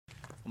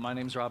My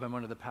name's Rob. I'm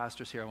one of the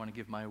pastors here. I want to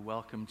give my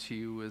welcome to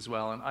you as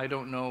well. And I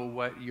don't know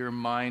what your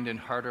mind and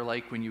heart are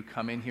like when you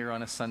come in here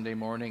on a Sunday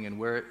morning and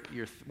what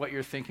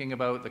you're thinking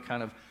about, the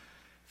kind of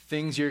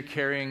things you're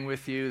carrying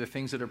with you, the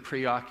things that are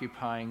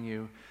preoccupying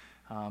you.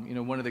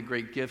 One of the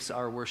great gifts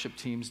our worship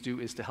teams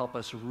do is to help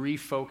us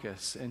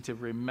refocus and to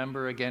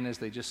remember again, as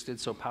they just did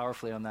so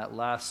powerfully on that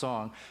last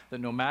song,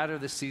 that no matter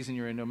the season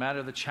you're in, no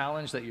matter the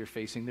challenge that you're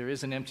facing, there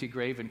is an empty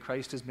grave and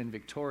Christ has been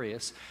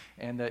victorious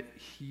and that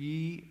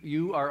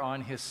you are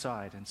on his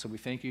side. And so we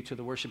thank you to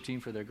the worship team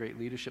for their great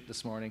leadership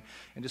this morning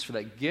and just for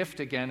that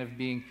gift again of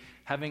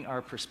having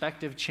our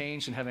perspective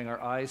changed and having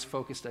our eyes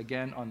focused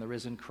again on the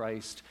risen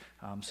Christ.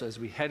 So as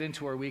we head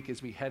into our week,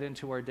 as we head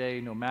into our day,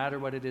 no matter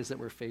what it is that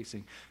we're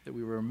facing, that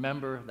we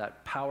remember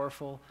that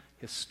powerful,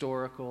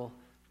 historical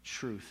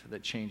truth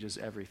that changes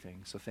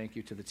everything. So thank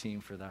you to the team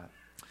for that.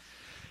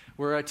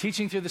 We're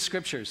teaching through the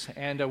scriptures,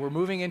 and we're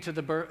moving into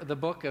the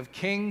book of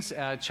Kings,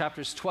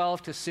 chapters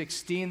 12 to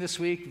 16 this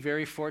week.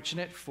 Very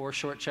fortunate, 4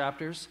 short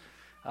chapters.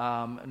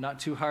 Not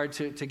too hard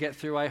to get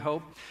through, I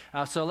hope.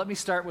 So let me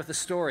start with a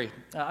story.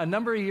 A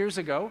number of years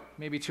ago,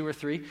 maybe 2 or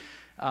 3,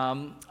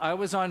 I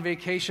was on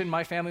vacation.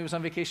 My family was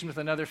on vacation with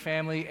another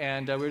family,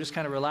 and we were just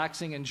kind of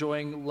relaxing,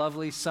 enjoying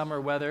lovely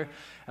summer weather.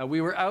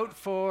 We were out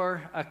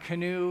for a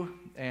canoe,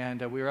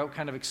 and we were out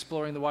kind of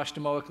exploring the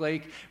Washtenamock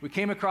Lake. We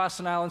came across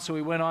an island, so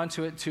we went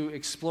onto it to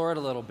explore it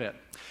a little bit.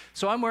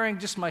 So I'm wearing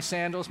just my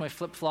sandals, my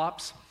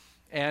flip-flops,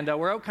 and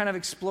we're out kind of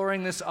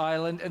exploring this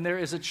island, and there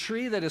is a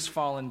tree that has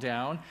fallen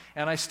down,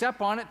 and I step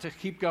on it to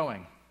keep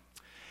going.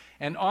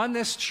 And on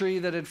this tree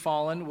that had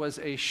fallen was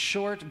a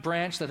short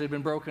branch that had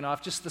been broken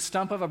off, just the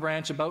stump of a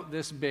branch about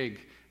this big,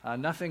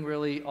 nothing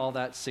really all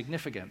that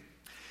significant,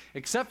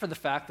 except for the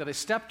fact that I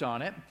stepped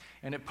on it,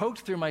 and it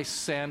poked through my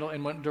sandal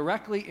and went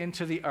directly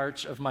into the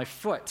arch of my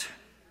foot.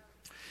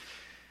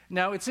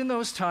 Now, it's in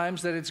those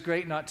times that it's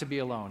great not to be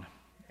alone,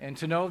 and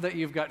to know that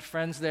you've got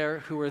friends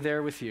there who are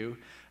there with you,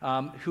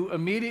 who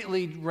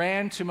immediately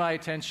ran to my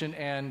attention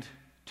and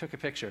took a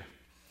picture,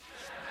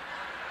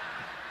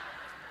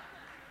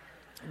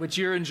 which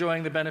you're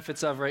enjoying the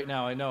benefits of right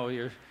now. I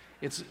know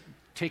it's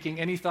taking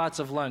any thoughts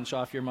of lunch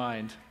off your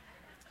mind.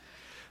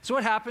 So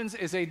what happens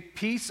is a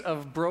piece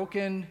of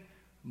broken,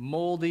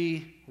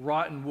 moldy,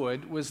 rotten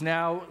wood was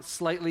now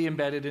slightly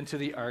embedded into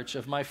the arch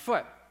of my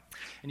foot.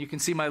 And you can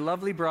see my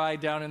lovely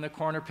bride down in the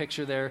corner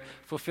picture there,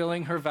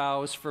 fulfilling her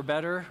vows for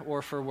better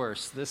or for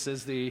worse. This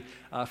is the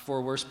for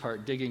worse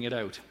part, digging it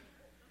out.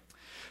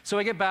 So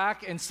I get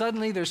back, and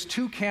suddenly there's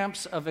 2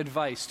 camps of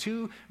advice,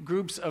 2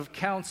 groups of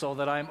counsel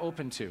that I'm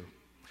open to.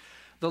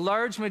 The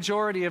large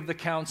majority of the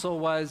counsel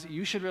was,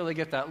 you should really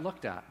get that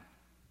looked at.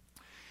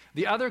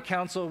 The other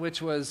counsel, which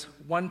was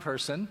one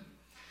person,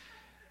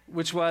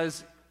 which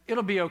was,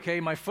 it'll be okay,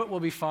 my foot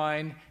will be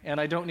fine, and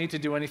I don't need to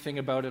do anything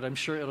about it. I'm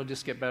sure it'll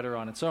just get better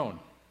on its own.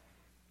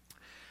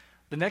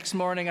 The next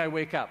morning I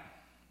wake up.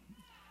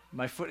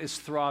 My foot is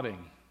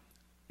throbbing.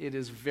 It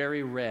is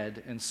very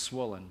red and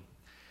swollen,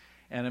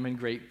 and I'm in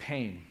great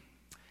pain.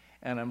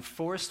 And I'm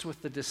forced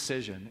with the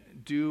decision,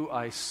 do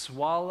I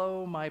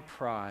swallow my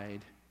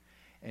pride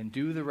and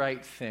do the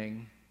right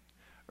thing,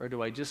 or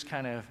do I just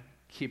kind of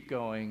keep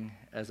going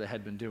as I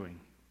had been doing?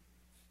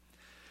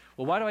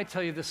 Well, why do I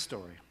tell you this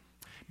story?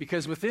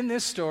 Because within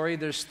this story,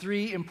 there's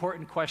 3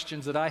 important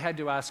questions that I had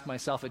to ask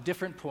myself at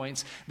different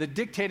points that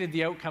dictated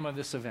the outcome of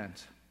this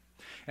event.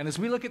 And as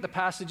we look at the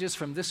passages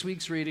from this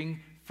week's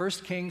reading, 1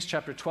 Kings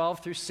chapter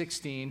 12 through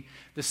 16,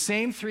 the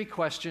same 3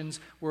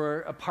 questions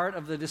were a part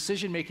of the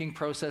decision-making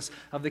process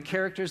of the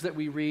characters that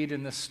we read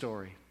in this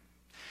story.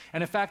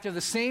 And in fact, they're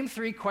the same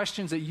 3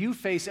 questions that you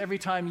face every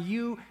time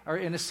you are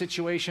in a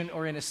situation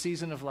or in a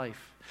season of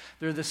life.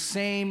 They're the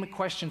same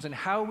questions, and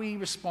how we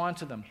respond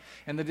to them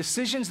and the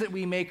decisions that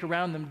we make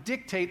around them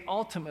dictate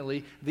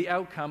ultimately the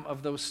outcome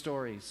of those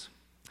stories.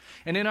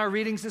 And in our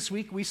readings this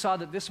week, we saw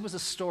that this was a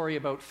story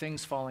about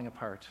things falling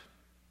apart.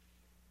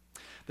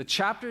 The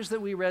chapters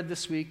that we read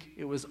this week,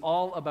 it was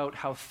all about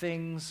how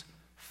things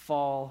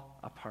fall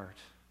apart.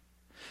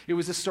 It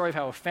was a story of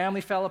how a family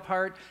fell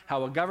apart,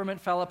 how a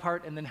government fell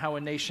apart, and then how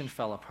a nation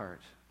fell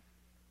apart.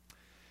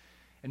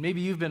 And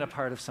maybe you've been a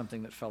part of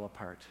something that fell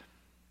apart.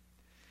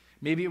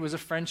 Maybe it was a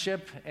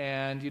friendship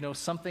and,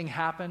 something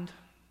happened,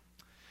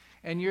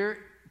 and you're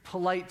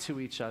polite to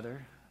each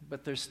other,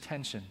 but there's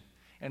tension,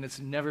 and it's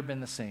never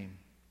been the same.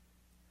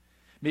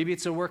 Maybe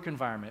it's a work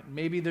environment.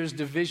 Maybe there's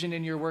division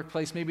in your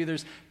workplace. Maybe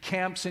there's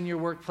camps in your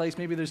workplace.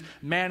 Maybe there's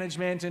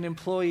management and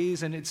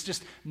employees, and it's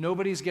just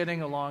nobody's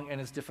getting along,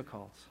 and it's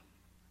difficult.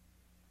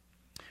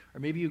 Or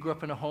maybe you grew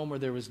up in a home where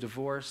there was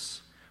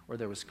divorce, or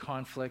there was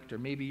conflict, or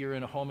maybe you're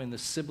in a home and the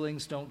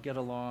siblings don't get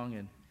along,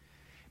 and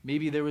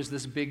maybe there was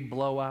this big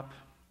blow up,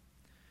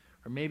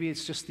 or maybe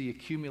it's just the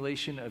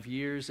accumulation of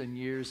years and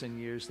years and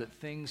years that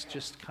things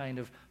just kind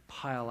of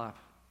pile up.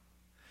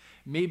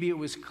 Maybe it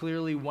was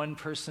clearly one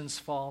person's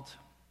fault,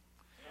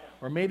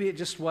 or maybe it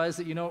just was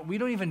that, we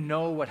don't even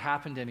know what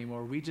happened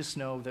anymore. We just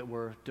know that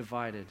we're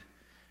divided,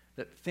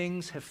 that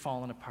things have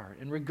fallen apart.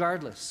 And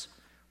regardless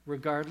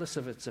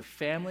if it's a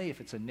family,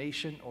 if it's a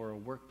nation or a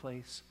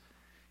workplace,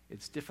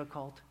 It's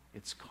difficult,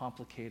 it's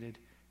complicated,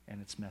 and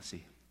it's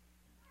messy.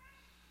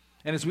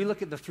 And as we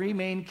look at the three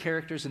main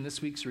characters in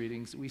this week's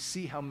readings, we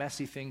see how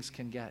messy things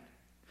can get.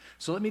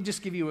 So let me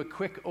just give you a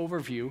quick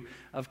overview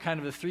of kind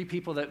of the three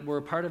people that were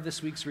a part of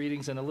this week's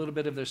readings and a little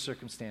bit of their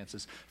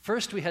circumstances.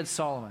 First, we had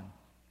Solomon.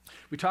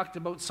 We talked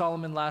about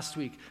Solomon last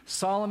week.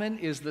 Solomon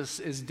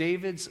is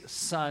David's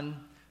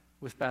son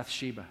with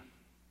Bathsheba.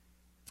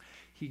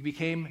 He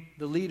became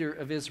the leader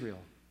of Israel.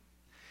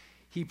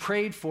 He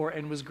prayed for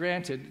and was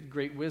granted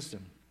great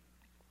wisdom.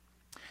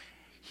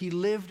 He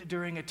lived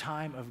during a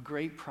time of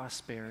great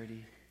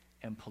prosperity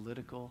and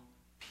political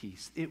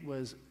peace. It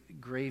was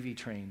gravy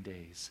train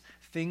days.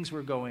 Things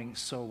were going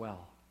so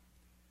well.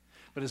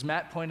 But as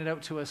Matt pointed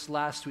out to us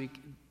last week,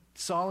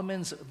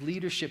 Solomon's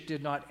leadership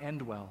did not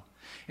end well.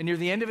 And near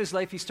the end of his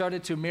life, he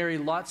started to marry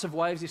lots of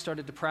wives. He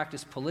started to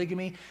practice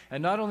polygamy.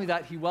 And not only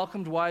that, he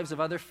welcomed wives of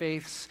other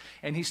faiths,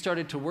 and he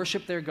started to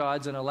worship their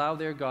gods and allow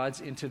their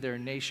gods into their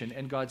nation.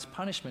 And God's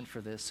punishment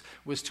for this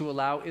was to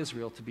allow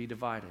Israel to be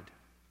divided.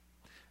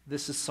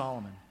 This is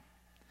Solomon.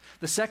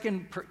 The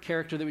second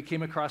character that we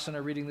came across in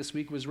our reading this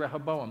week was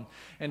Rehoboam.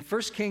 And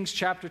 1 Kings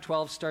chapter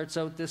 12 starts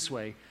out this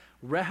way.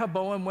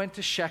 Rehoboam went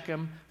to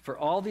Shechem, for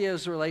all the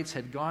Israelites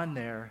had gone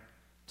there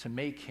to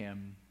make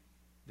him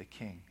the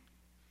king.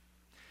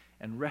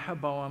 And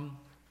Rehoboam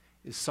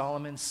is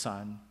Solomon's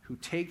son who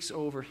takes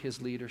over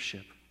his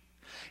leadership.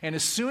 And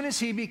as soon as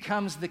he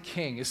becomes the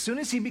king, as soon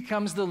as he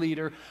becomes the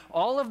leader,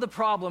 all of the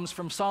problems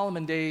from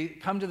Solomon Day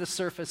come to the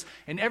surface,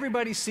 and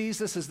everybody sees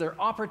this as their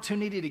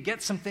opportunity to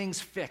get some things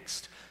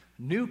fixed.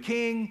 New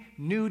king,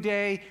 new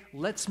day.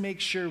 Let's make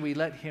sure we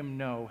let him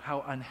know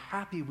how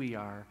unhappy we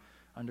are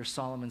under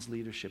Solomon's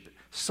leadership.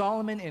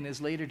 Solomon in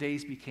his later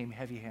days became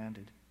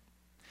heavy-handed.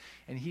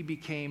 And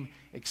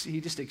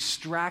he just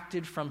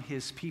extracted from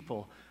his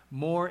people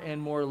more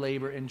and more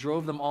labor and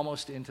drove them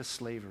almost into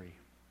slavery.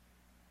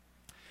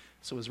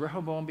 So as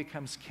Rehoboam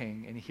becomes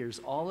king and he hears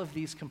all of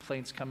these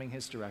complaints coming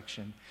his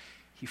direction,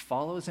 he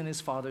follows in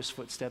his father's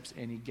footsteps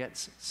and he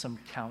gets some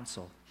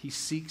counsel. He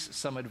seeks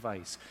some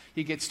advice.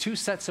 He gets two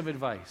sets of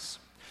advice.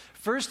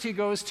 First, he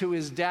goes to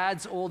his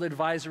dad's old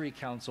advisory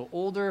council,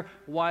 older,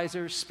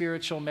 wiser,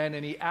 spiritual men,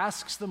 and he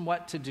asks them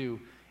what to do.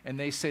 And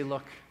they say,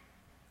 look,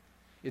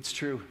 it's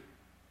true.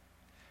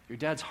 Your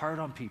dad's hard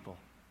on people.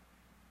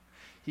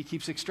 He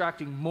keeps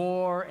extracting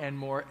more and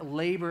more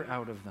labor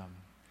out of them.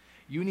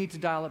 You need to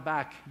dial it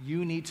back.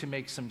 You need to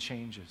make some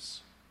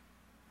changes.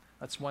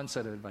 That's one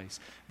set of advice.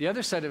 The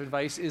other set of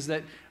advice is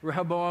that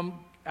Rehoboam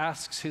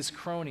asks his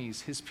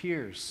cronies, his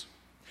peers,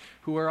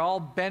 who are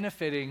all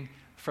benefiting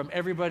from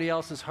everybody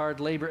else's hard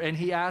labor, and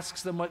he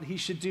asks them what he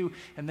should do,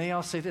 and they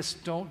all say this: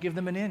 don't give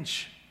them an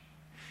inch.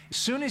 As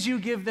soon as you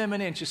give them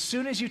an inch, as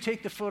soon as you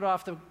take the foot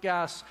off the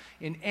gas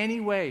in any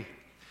way,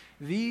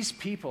 these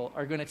people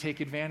are going to take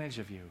advantage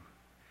of you.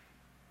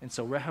 And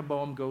so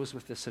Rehoboam goes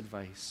with this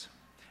advice.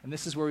 And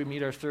this is where we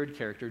meet our third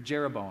character,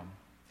 Jeroboam.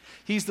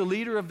 He's the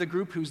leader of the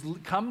group who's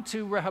come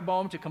to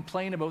Rehoboam to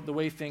complain about the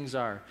way things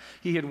are.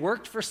 He had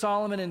worked for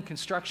Solomon in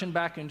construction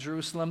back in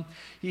Jerusalem.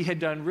 He had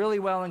done really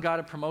well and got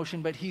a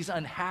promotion, but he's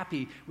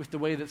unhappy with the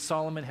way that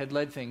Solomon had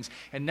led things.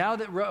 And now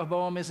that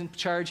Rehoboam is in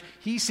charge,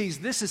 he sees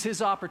this is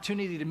his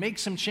opportunity to make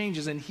some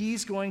changes, and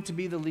he's going to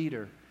be the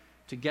leader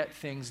to get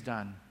things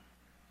done.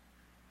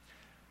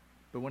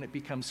 But when it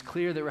becomes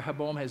clear that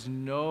Rehoboam has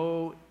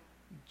no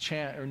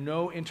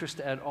interest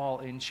at all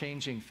in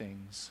changing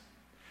things,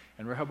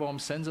 and Rehoboam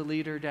sends a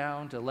leader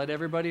down to let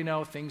everybody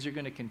know things are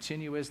going to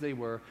continue as they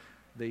were,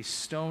 they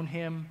stone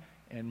him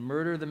and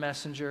murder the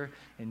messenger,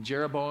 and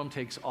Jeroboam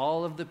takes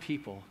all of the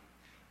people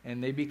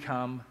and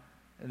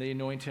they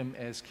anoint him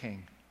as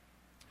king.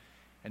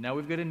 And now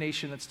we've got a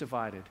nation that's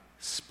divided,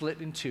 split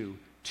in two.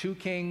 Two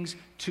kings,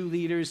 two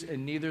leaders,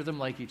 and neither of them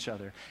like each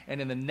other. And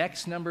in the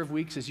next number of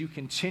weeks, as you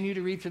continue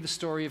to read through the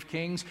story of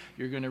kings,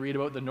 you're going to read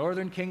about the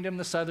northern kingdom,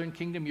 the southern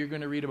kingdom. You're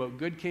going to read about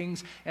good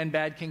kings and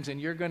bad kings, and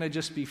you're going to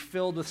just be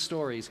filled with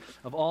stories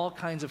of all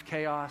kinds of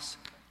chaos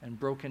and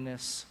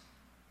brokenness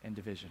and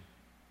division.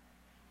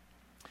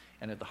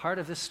 And at the heart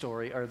of this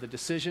story are the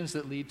decisions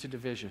that lead to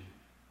division.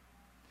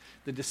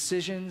 The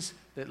decisions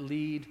that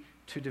lead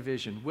to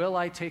division. Will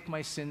I take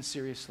my sin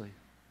seriously?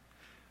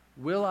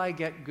 Will I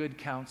get good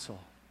counsel?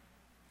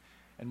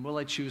 And will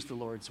I choose the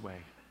Lord's way?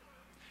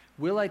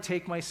 Will I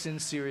take my sin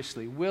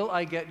seriously? Will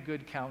I get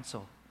good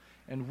counsel?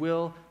 And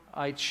will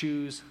I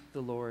choose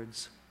the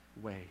Lord's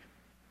way?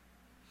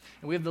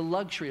 And we have the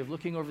luxury of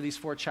looking over these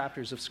 4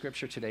 chapters of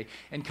Scripture today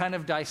and kind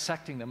of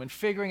dissecting them and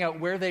figuring out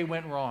where they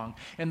went wrong.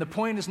 And the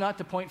point is not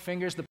to point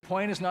fingers. The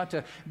point is not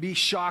to be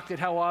shocked at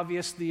how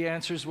obvious the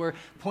answers were.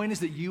 The point is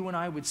that you and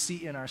I would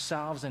see in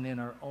ourselves and in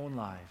our own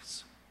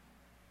lives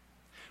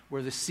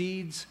where the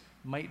seeds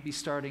might be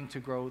starting to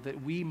grow,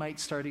 that we might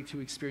starting to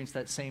experience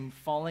that same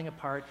falling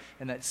apart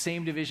and that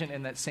same division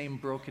and that same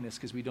brokenness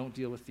because we don't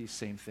deal with these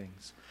same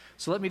things.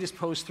 So let me just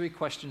pose 3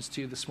 questions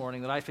to you this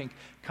morning that I think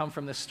come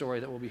from this story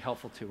that will be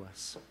helpful to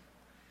us.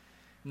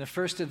 And the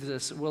first of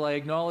this, will I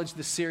acknowledge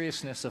the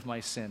seriousness of my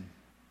sin?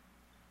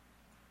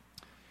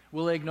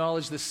 Will I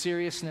acknowledge the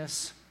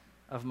seriousness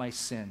of my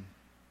sin?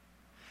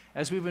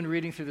 As we've been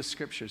reading through the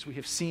scriptures, we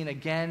have seen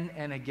again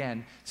and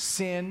again,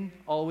 sin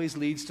always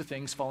leads to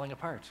things falling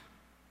apart.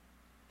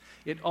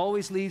 It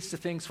always leads to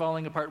things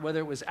falling apart, whether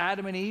it was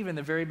Adam and Eve in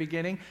the very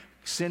beginning,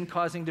 sin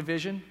causing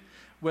division,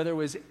 whether it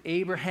was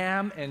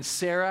Abraham and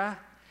Sarah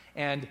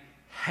and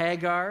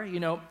Hagar.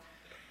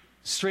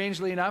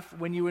 Strangely enough,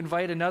 when you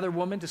invite another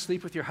woman to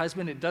sleep with your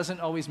husband, it doesn't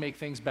always make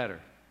things better.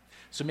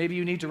 So maybe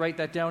you need to write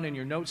that down in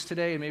your notes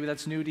today, and maybe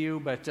that's new to you,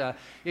 but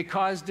it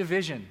caused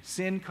division.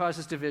 Sin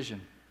causes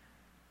division.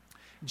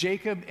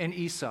 Jacob and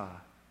Esau,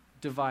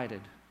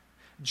 divided.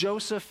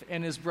 Joseph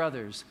and his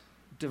brothers,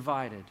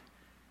 divided.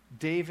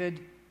 David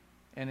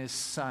and his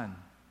son,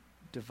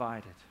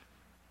 divided.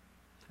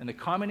 And the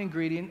common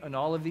ingredient in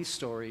all of these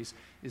stories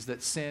is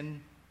that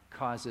sin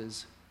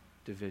causes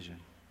division.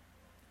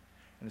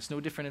 And it's no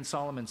different in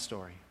Solomon's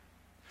story.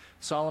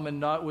 Solomon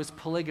was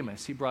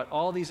polygamous. He brought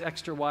all these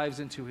extra wives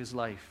into his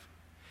life.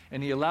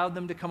 And he allowed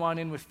them to come on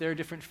in with their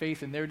different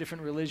faith and their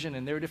different religion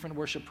and their different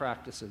worship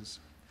practices.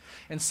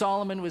 And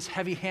Solomon was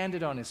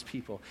heavy-handed on his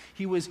people.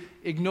 He was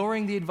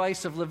ignoring the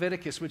advice of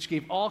Leviticus, which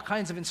gave all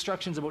kinds of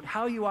instructions about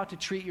how you ought to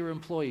treat your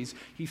employees.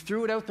 He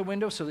threw it out the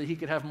window so that he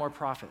could have more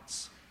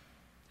profits.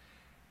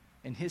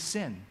 And his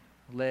sin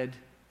led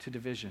to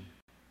division.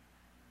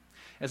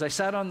 As I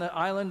sat on the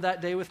island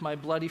that day with my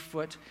bloody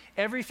foot,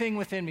 everything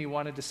within me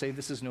wanted to say,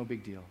 this is no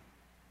big deal.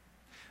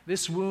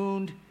 This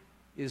wound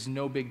is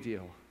no big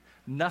deal.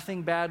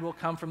 Nothing bad will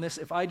come from this.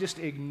 If I just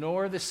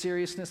ignore the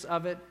seriousness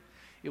of it,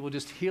 it will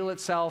just heal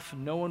itself.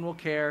 No one will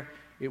care.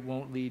 It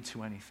won't lead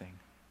to anything.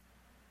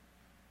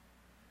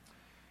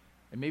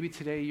 And maybe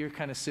today you're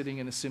kind of sitting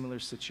in a similar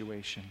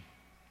situation,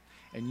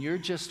 and you're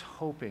just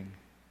hoping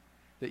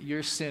that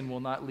your sin will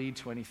not lead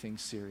to anything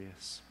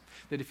serious.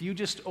 That if you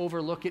just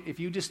overlook it,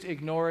 if you just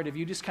ignore it, if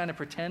you just kind of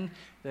pretend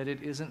that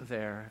it isn't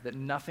there, that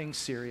nothing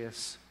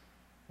serious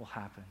will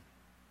happen.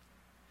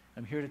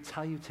 I'm here to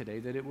tell you today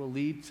that it will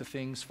lead to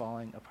things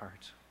falling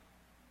apart.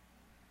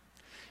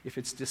 If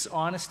it's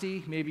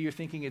dishonesty, maybe you're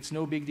thinking it's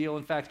no big deal.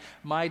 In fact,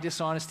 my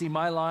dishonesty,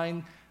 my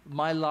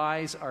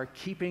lies are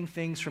keeping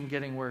things from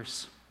getting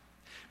worse.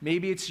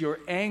 Maybe it's your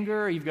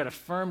anger, you've got a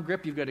firm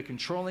grip, you've got a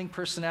controlling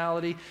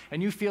personality,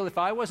 and you feel if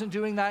I wasn't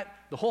doing that,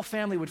 the whole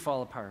family would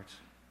fall apart.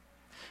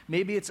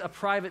 Maybe it's a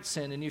private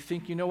sin, and you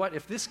think, you know what,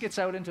 if this gets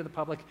out into the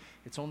public,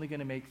 it's only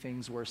going to make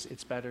things worse.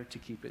 It's better to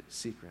keep it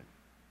secret.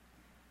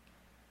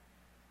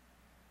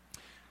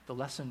 The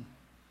lesson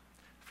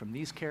from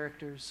these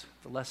characters,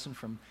 the lesson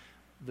from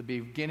the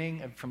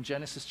beginning, from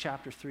Genesis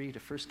chapter 3 to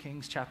 1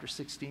 Kings chapter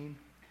 16,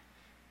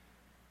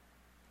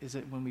 is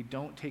that when we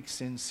don't take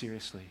sin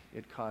seriously,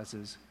 it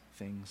causes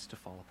things to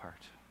fall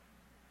apart.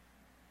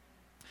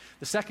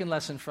 The second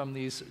lesson from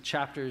these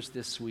chapters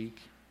this week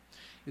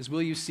is,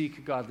 will you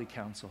seek godly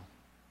counsel?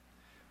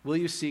 Will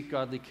you seek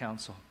godly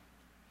counsel?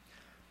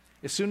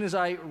 As soon as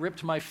I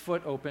ripped my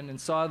foot open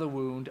and saw the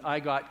wound, I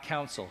got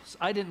counsel.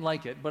 I didn't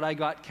like it, but I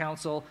got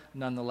counsel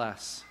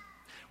nonetheless.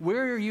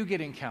 Where are you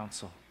getting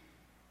counsel?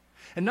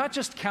 And not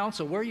just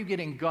counsel, where are you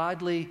getting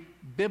godly,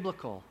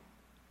 biblical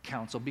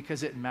counsel?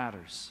 Because it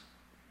matters.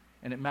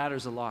 And it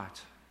matters a lot.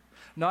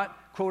 Not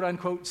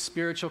quote-unquote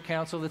spiritual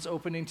counsel that's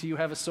opening to you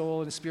have a soul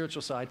and a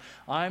spiritual side.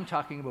 I'm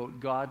talking about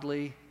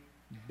godly,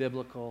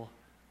 biblical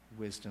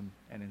wisdom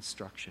and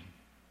instruction.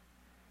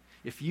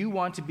 If you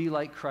want to be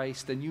like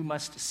Christ, then you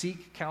must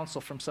seek counsel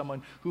from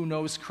someone who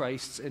knows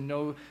Christ and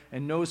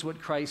knows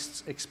what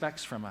Christ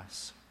expects from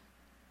us.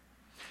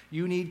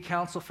 You need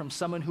counsel from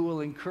someone who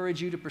will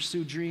encourage you to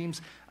pursue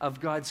dreams of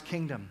God's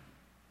kingdom.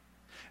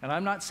 And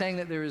I'm not saying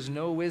that there is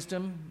no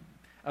wisdom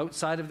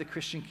outside of the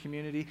Christian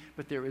community,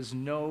 but there is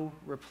no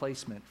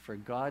replacement for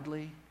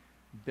godly,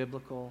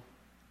 biblical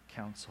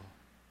counsel.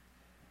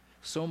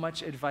 So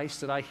much advice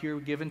that I hear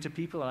given to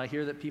people, and I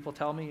hear that people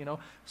tell me,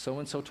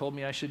 so-and-so told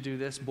me I should do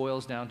this,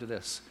 boils down to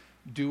this: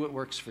 do what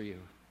works for you.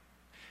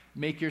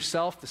 Make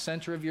yourself the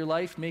center of your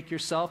life, make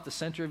yourself the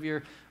center of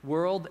your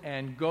world,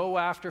 and go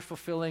after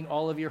fulfilling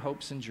all of your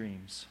hopes and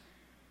dreams.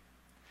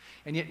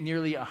 And yet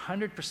nearly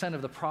 100%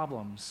 of the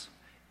problems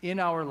in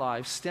our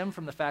lives stem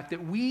from the fact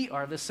that we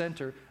are the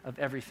center of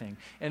everything.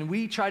 And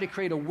we try to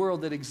create a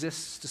world that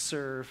exists to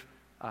serve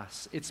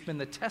us. It's been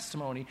the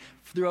testimony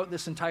throughout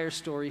this entire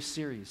story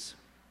series.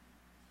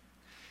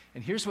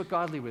 And here's what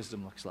godly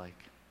wisdom looks like.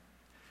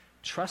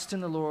 Trust in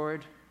the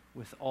Lord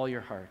with all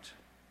your heart.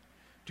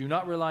 Do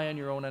not rely on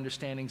your own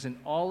understandings in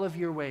all of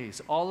your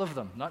ways, all of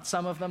them, not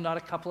some of them, not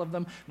a couple of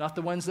them, not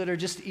the ones that are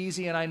just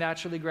easy and I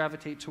naturally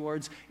gravitate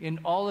towards. In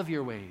all of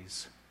your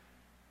ways,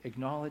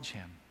 acknowledge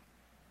Him.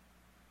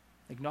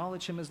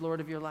 Acknowledge Him as Lord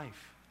of your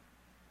life.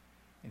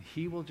 And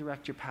He will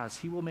direct your paths.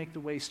 He will make the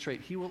way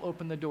straight. He will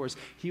open the doors.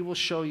 He will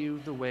show you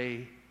the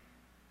way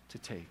to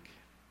take.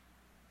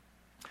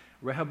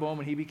 Rehoboam,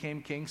 when he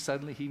became king,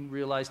 suddenly he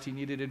realized he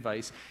needed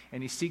advice,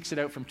 and he seeks it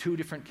out from two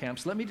different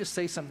camps. Let me just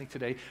say something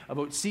today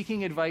about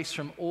seeking advice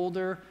from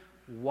older,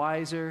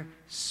 wiser,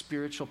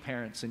 spiritual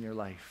parents in your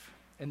life,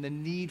 and the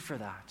need for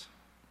that.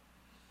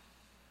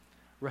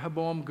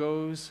 Rehoboam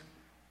goes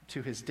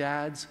to his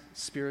dad's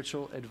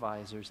spiritual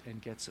advisors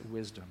and gets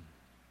wisdom.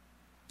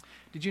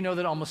 Did you know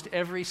that almost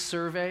every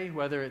survey,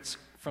 whether it's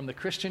from the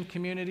Christian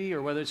community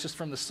or whether it's just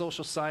from the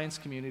social science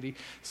community,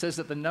 says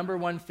that the number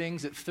one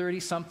things that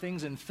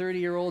 30-somethings and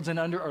 30-year-olds and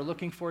under are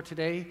looking for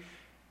today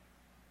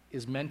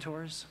is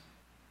mentors,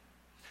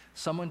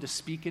 someone to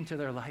speak into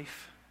their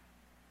life,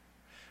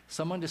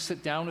 someone to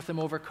sit down with them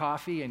over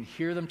coffee and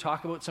hear them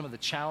talk about some of the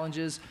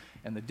challenges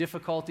and the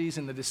difficulties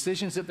and the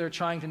decisions that they're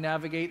trying to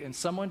navigate, and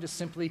someone to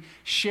simply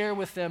share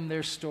with them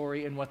their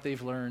story and what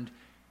they've learned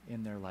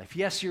in their life.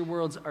 Yes, your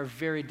worlds are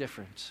very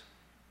different.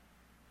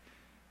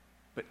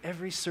 But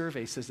every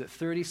survey says that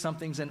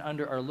 30-somethings and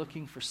under are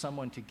looking for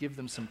someone to give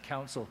them some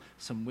counsel,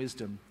 some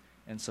wisdom,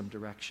 and some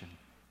direction.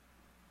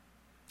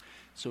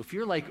 So if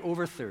you're like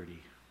over 30,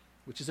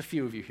 which is a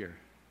few of you here,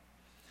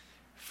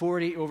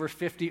 40, over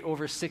 50,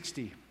 over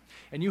 60,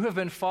 and you have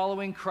been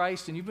following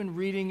Christ, and you've been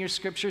reading your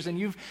scriptures, and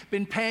you've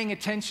been paying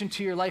attention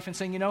to your life and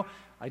saying, you know,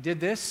 I did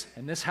this,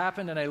 and this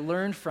happened, and I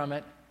learned from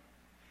it,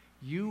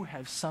 you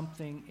have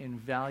something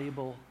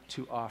invaluable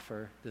to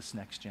offer this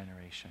next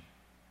generation.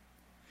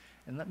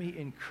 And let me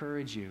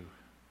encourage you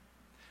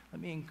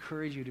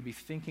to be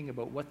thinking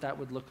about what that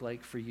would look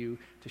like for you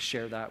to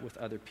share that with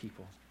other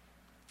people.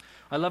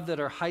 I love that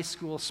our high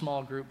school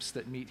small groups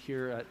that meet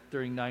here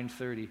during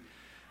 9:30,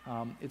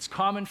 it's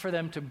common for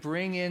them to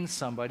bring in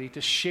somebody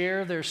to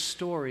share their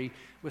story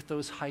with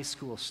those high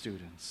school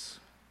students.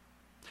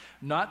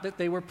 Not that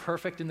they were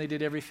perfect and they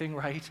did everything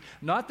right.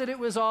 Not that it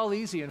was all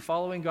easy and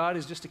following God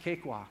is just a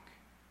cakewalk.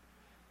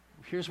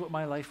 Here's what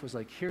my life was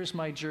like. Here's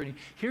my journey.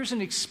 Here's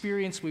an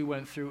experience we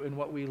went through and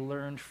what we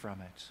learned from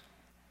it.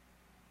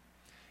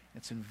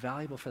 It's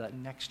invaluable for that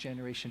next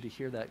generation to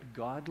hear that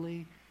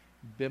godly,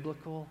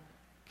 biblical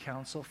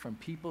counsel from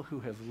people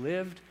who have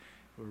lived,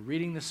 who are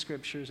reading the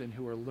scriptures, and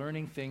who are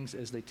learning things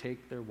as they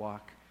take their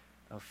walk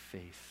of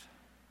faith.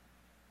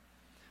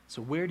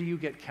 So where do you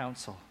get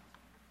counsel?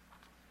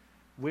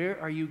 Where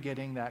are you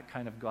getting that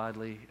kind of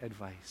godly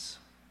advice?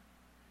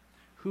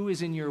 Who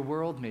is in your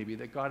world maybe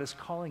that God is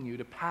calling you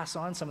to pass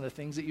on some of the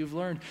things that you've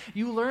learned?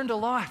 You learned a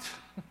lot.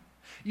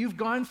 You've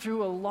gone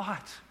through a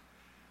lot.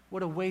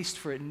 What a waste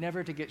for it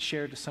never to get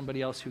shared to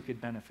somebody else who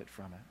could benefit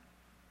from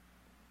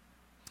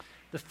it.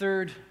 The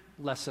third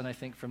lesson, I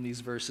think, from these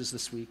verses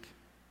this week: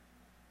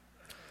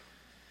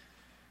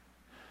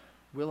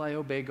 will I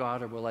obey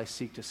God or will I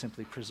seek to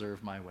simply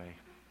preserve my way?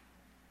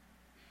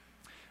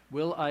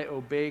 Will I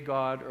obey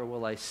God or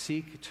will I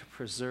seek to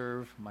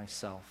preserve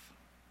myself?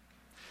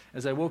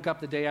 As I woke up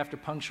the day after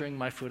puncturing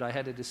my foot, I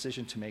had a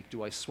decision to make.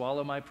 Do I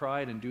swallow my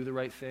pride and do the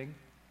right thing?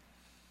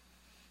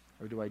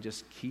 Or do I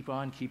just keep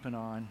on keeping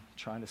on,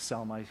 trying to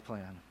sell my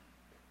plan?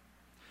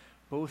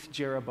 Both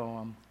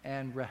Jeroboam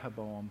and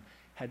Rehoboam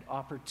had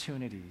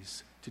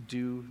opportunities to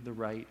do the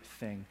right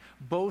thing.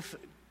 Both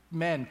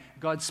men,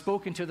 God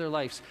spoke into their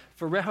lives.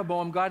 For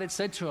Rehoboam, God had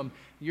said to him,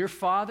 your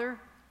father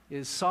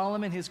is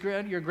Solomon,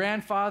 your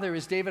grandfather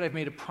is David. I've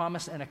made a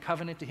promise and a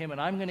covenant to him,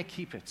 and I'm going to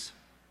keep it.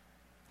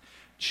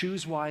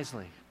 Choose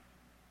wisely.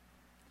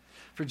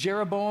 For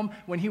Jeroboam,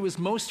 when he was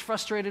most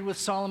frustrated with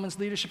Solomon's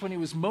leadership, when he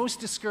was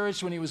most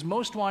discouraged, when he was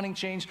most wanting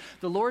change,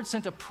 the Lord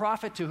sent a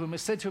prophet to him and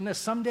said to him this: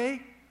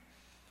 someday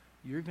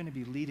you're going to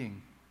be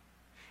leading,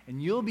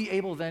 and you'll be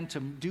able then to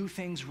do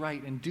things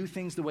right and do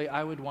things the way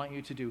I would want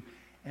you to do.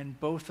 And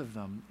both of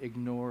them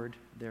ignored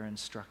their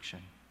instruction.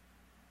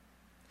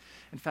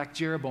 In fact,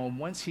 Jeroboam,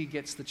 once he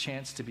gets the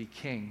chance to be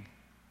king,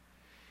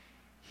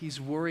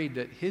 he's worried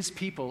that his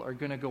people are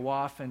going to go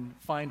off and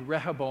find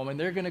Rehoboam, and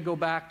they're going to go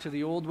back to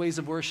the old ways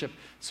of worship.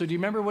 So do you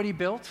remember what he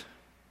built?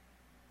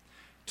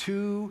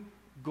 2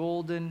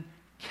 golden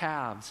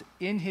calves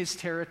in his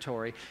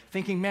territory,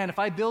 thinking, man, if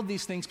I build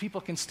these things,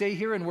 people can stay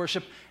here and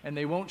worship, and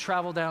they won't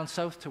travel down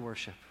south to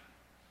worship.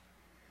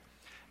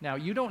 Now,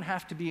 you don't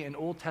have to be an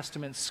Old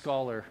Testament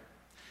scholar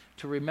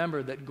to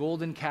remember that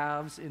golden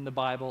calves in the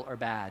Bible are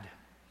bad,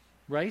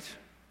 right?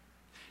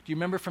 Do you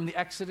remember from the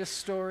Exodus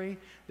story?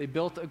 They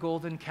built a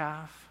golden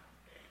calf.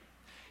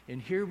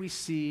 And here we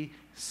see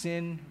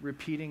sin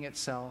repeating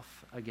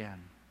itself again.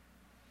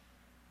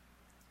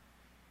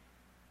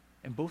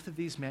 And both of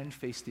these men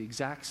face the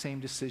exact same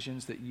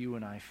decisions that you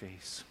and I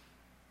face.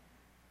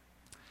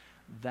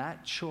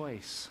 That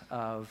choice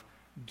of,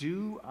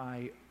 do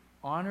I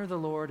honor the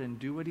Lord and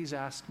do what he's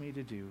asked me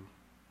to do?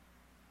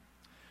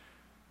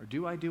 Or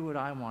do I do what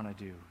I want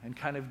to do and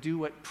kind of do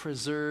what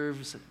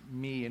preserves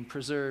me and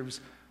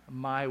preserves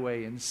my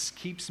way and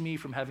keeps me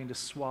from having to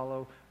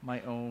swallow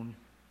my own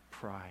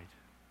pride?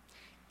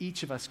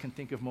 Each of us can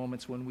think of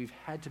moments when we've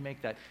had to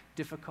make that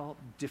difficult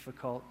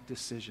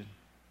decision.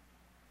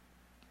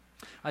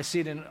 I see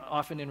it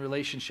often in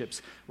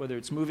relationships, whether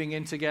it's moving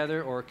in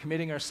together or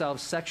committing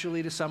ourselves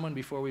sexually to someone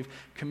before we've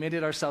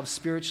committed ourselves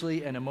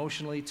spiritually and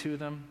emotionally to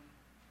them.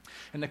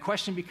 And the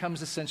question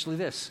becomes essentially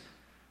this: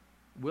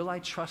 will I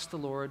trust the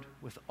Lord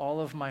with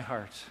all of my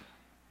heart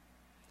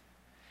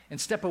and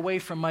step away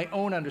from my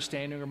own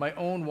understanding or my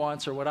own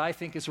wants or what I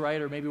think is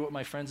right or maybe what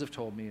my friends have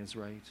told me is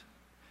right?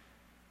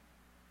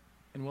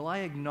 And will I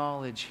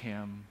acknowledge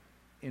him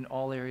in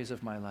all areas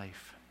of my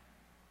life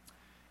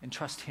and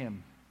trust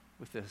him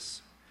with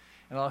this?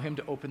 and allow him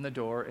to open the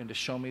door and to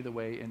show me the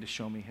way and to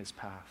show me his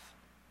path.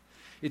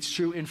 It's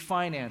true in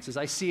finances.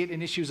 I see it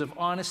in issues of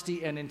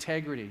honesty and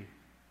integrity.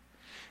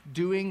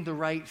 Doing the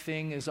right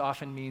thing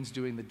often means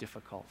doing the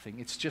difficult thing.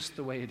 It's just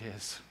the way it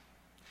is.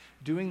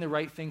 Doing the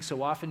right thing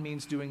so often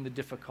means doing the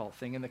difficult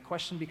thing. And the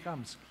question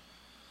becomes,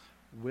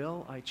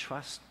 will I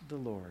trust the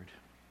Lord?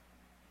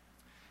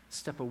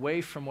 Step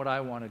away from what I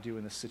want to do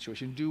in this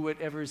situation. Do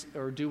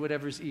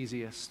whatever's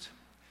easiest.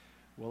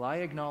 Will I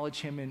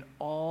acknowledge him in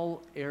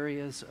all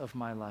areas of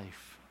my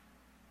life?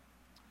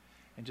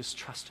 And just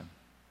trust him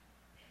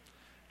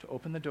to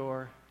open the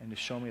door and to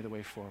show me the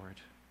way forward.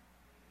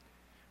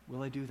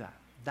 Will I do that?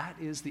 That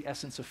is the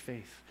essence of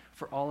faith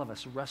for all of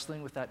us,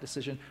 wrestling with that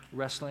decision,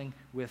 wrestling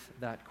with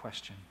that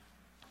question.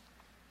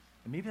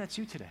 And maybe that's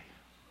you today.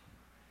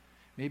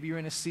 Maybe you're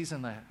in a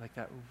season like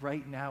that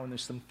right now, and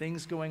there's some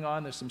things going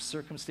on, there's some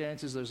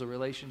circumstances, there's a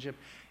relationship,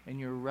 and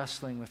you're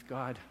wrestling with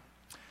God.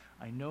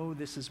 I know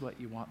this is what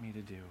you want me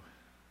to do.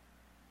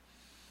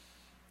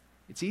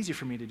 It's easier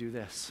for me to do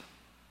this.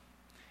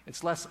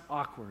 It's less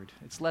awkward.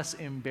 It's less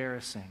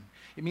embarrassing.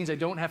 It means I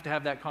don't have to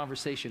have that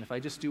conversation if I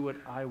just do what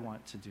I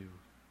want to do.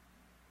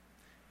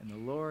 And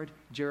the Lord,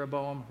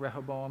 Jeroboam,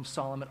 Rehoboam,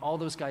 Solomon, all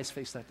those guys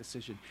face that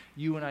decision.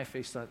 You and I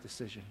face that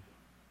decision.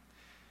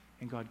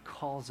 And God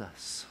calls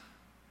us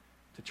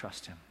to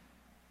trust him.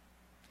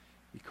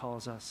 He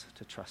calls us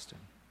to trust him.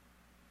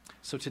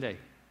 So today,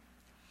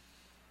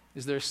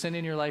 is there a sin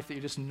in your life that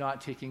you're just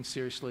not taking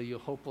seriously? You'll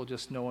hope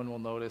no one will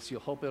notice. You'll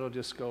hope it'll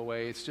just go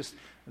away. It's just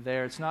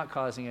there. It's not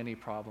causing any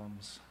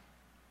problems.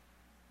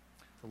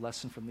 The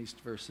lesson from these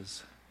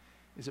verses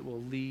is it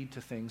will lead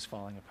to things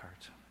falling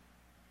apart.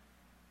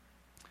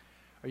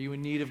 Are you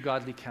in need of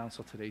godly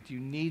counsel today? Do you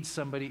need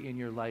somebody in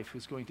your life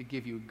who's going to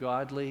give you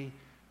godly,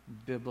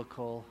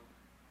 biblical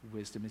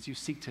wisdom as you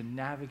seek to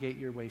navigate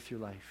your way through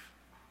life?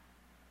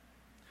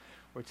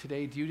 Or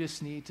today, do you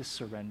just need to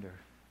surrender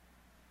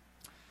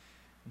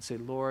and say,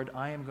 Lord,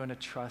 I am going to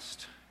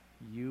trust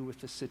you with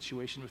this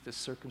situation, with this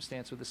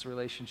circumstance, with this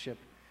relationship.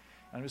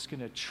 I'm just going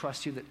to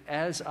trust you that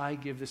as I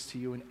give this to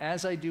you and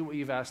as I do what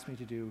you've asked me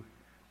to do,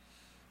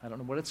 I don't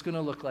know what it's going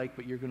to look like,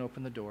 but you're going to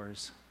open the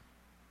doors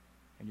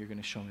and you're going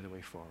to show me the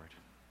way forward.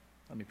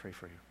 Let me pray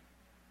for you.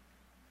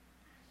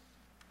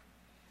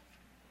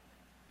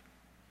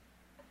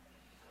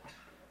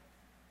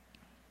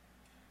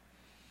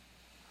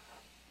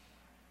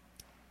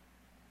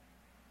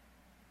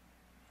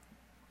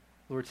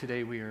 Lord,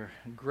 today we are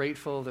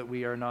grateful that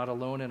we are not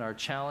alone in our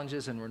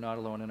challenges and we're not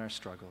alone in our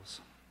struggles.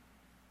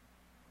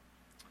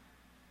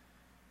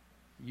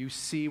 You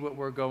see what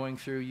we're going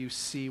through. You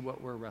see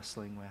what we're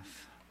wrestling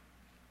with.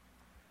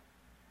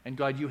 And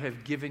God, you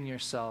have given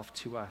yourself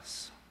to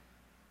us.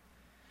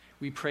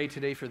 We pray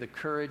today for the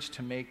courage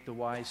to make the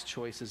wise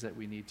choices that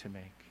we need to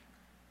make.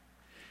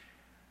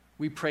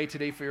 We pray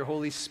today for your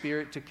Holy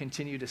Spirit to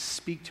continue to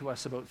speak to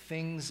us about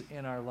things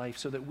in our life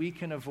so that we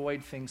can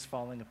avoid things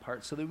falling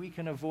apart, so that we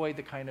can avoid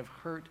the kind of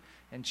hurt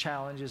and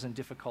challenges and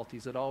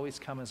difficulties that always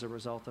come as a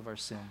result of our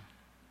sin.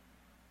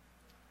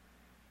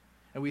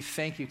 And we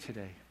thank you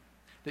today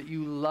that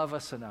you love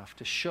us enough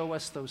to show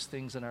us those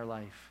things in our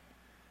life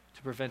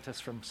to prevent us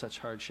from such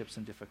hardships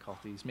and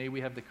difficulties. May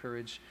we have the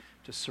courage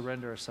to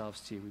surrender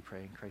ourselves to you, we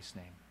pray in Christ's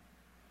name.